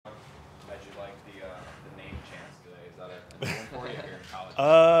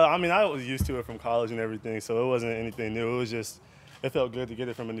I mean, I was used to it from college and everything, so it wasn't anything new. It was just, it felt good to get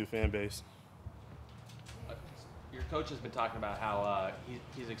it from a new fan base. Uh, Your coach has been talking about how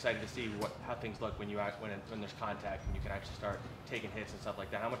he's excited to see how things look when there's contact and you can actually start taking hits and stuff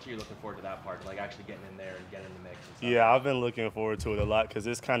like that. How much are you looking forward to that part, like actually getting in there and getting in the mix and stuff? Yeah, I've been looking forward to it a lot because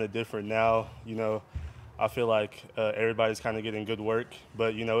it's kind of different now. I feel like everybody's kind of getting good work,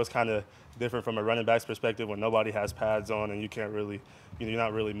 but it's kind of different from a running back's perspective when nobody has pads on and you can't really, you're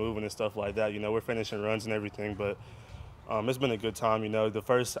not really moving and stuff like that. We're finishing runs and everything, but it's been a good time. I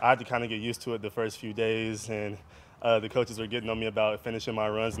had to kind of get used to it the first few days, and the coaches were getting on me about finishing my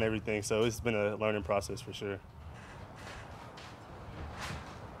runs and everything. So it's been a learning process for sure.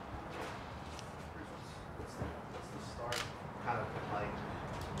 What's the start kind of like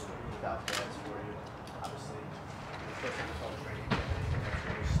without fans for you? Obviously, especially with all the training that's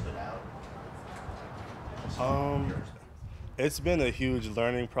really stood out. Um, it's been a huge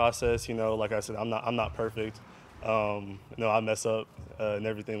learning process. Like I said, I'm not perfect. I mess up and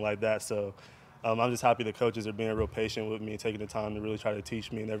everything like that. So I'm just happy the coaches are being real patient with me, taking the time to really try to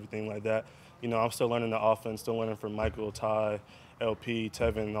teach me and everything like that. I'm still learning the offense, still learning from Michael, Ty, LP,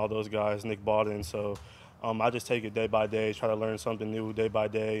 Tevin, all those guys, Nick Bawden. So I just take it day by day, try to learn something new day by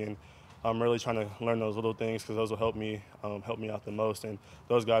day, and I'm really trying to learn those little things because those will help me out the most. And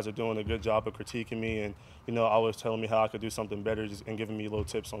those guys are doing a good job of critiquing me and always telling me how I could do something better and giving me little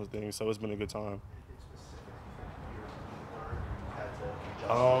tips on things. So it's been a good time.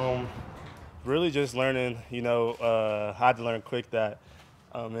 Um, Really just learning, I had to learn quick that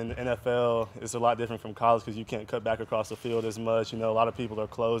in the NFL it's a lot different from college because you can't cut back across the field as much. A lot of people are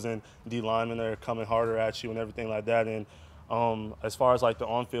closing, D linemen are coming harder at you and everything like that. And as far as like the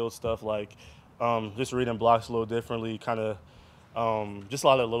on-field stuff, like just reading blocks a little differently, kind of just a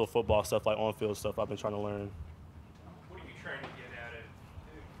lot of little football stuff like on-field stuff I've been trying to learn. What are you trying to get out of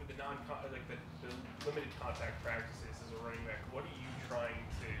for the the limited contact practices as a running back? What are you trying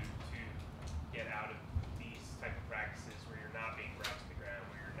to get out of these type of practices where you're not being brought to the ground,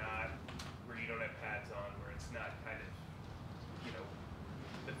 where you don't have pads on, where it's not kind of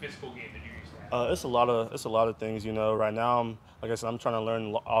the physical game that you're used to having? It's a lot of things. Right now, like I said, I'm trying to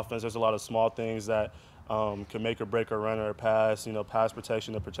learn offense. There's a lot of small things that can make or break a run or a pass. Pass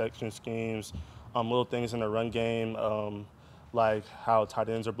protection, the protection schemes, little things in the run game, like how tight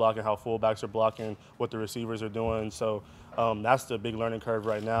ends are blocking, how fullbacks are blocking, what the receivers are doing. So that's the big learning curve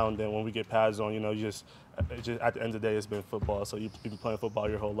right now. And then when we get pads on, it just at the end of the day, it's been football. So you've been playing football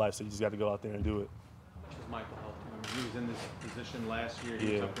your whole life, so you just got to go out there and do it. How much has Michael helped you? I mean, he was in this position last year.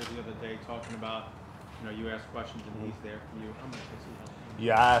 He was up there the other day talking about, you ask questions and he's there for you. How much has he helped you?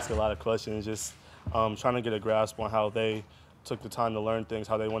 Yeah, I ask a lot of questions, just trying to get a grasp on how they took the time to learn things,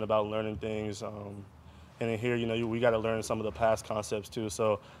 how they went about learning things. And in here, we got to learn some of the past concepts too.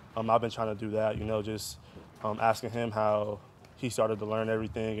 So I've been trying to do that, just asking him how he started to learn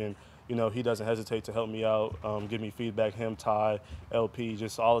everything. And, he doesn't hesitate to help me out, give me feedback. Him, Ty, LP,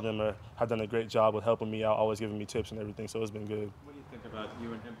 just all of them have done a great job with helping me out, always giving me tips and everything. So it's been good. What do you think about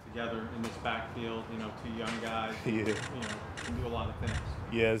you and him together in this backfield? Two young guys. Yeah. Can do a lot of things.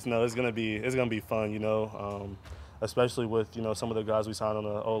 Yeah, it's gonna be fun. Especially with some of the guys we signed on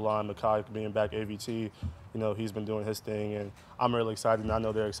the O line, Makai being back, AVT. He's been doing his thing, and I'm really excited, and I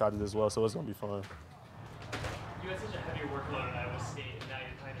know they're excited as well. So it's gonna be fun. You had such a heavy workload at Iowa State, and now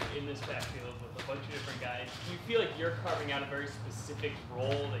you're kind of in this backfield with a bunch of different guys. Do you feel like you're carving out a very specific role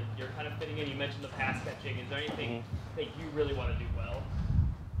that you're kind of fitting in? You mentioned the pass catching. Is there anything that you really want to do well?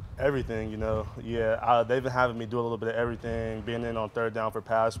 Everything, Yeah, they've been having me do a little bit of everything, being in on third down for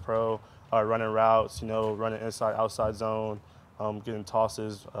pass pro, running routes, running inside, outside zone, getting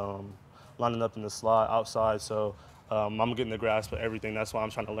tosses, lining up in the slot outside. So I'm getting the grasp of everything. That's why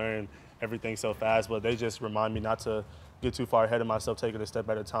I'm trying to learn everything so fast. But they just remind me not to get too far ahead of myself, take it a step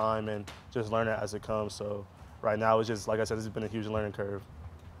at a time, and just learn it as it comes. So right now, it's just, like I said, this has been a huge learning curve.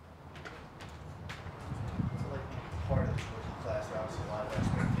 So like part of this rookie class, there obviously a lot of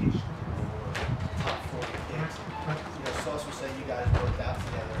expectation for top 40 picks. Sauce was saying you guys worked out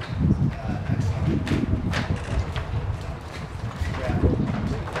together. Excellent. Draft.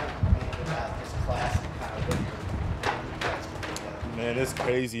 About this class and kind of what you guys put together. Man, it's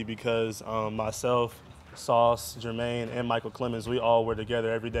crazy because myself, Sauce, Jermaine, and Michael Clemens, we all were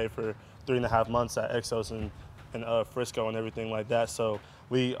together every day for 3.5 months at Exos and Frisco and everything like that. So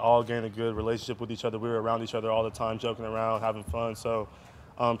we all gained a good relationship with each other. We were around each other all the time, joking around, having fun. So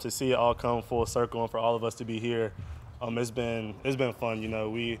to see it all come full circle and for all of us to be here, it's been fun.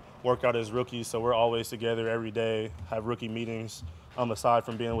 We work out as rookies, so we're always together every day, have rookie meetings, aside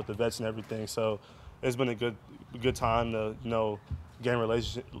from being with the vets and everything. So it's been a good time to, gain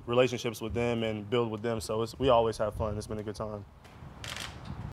relationships with them and build with them. So we always have fun. It's been a good time.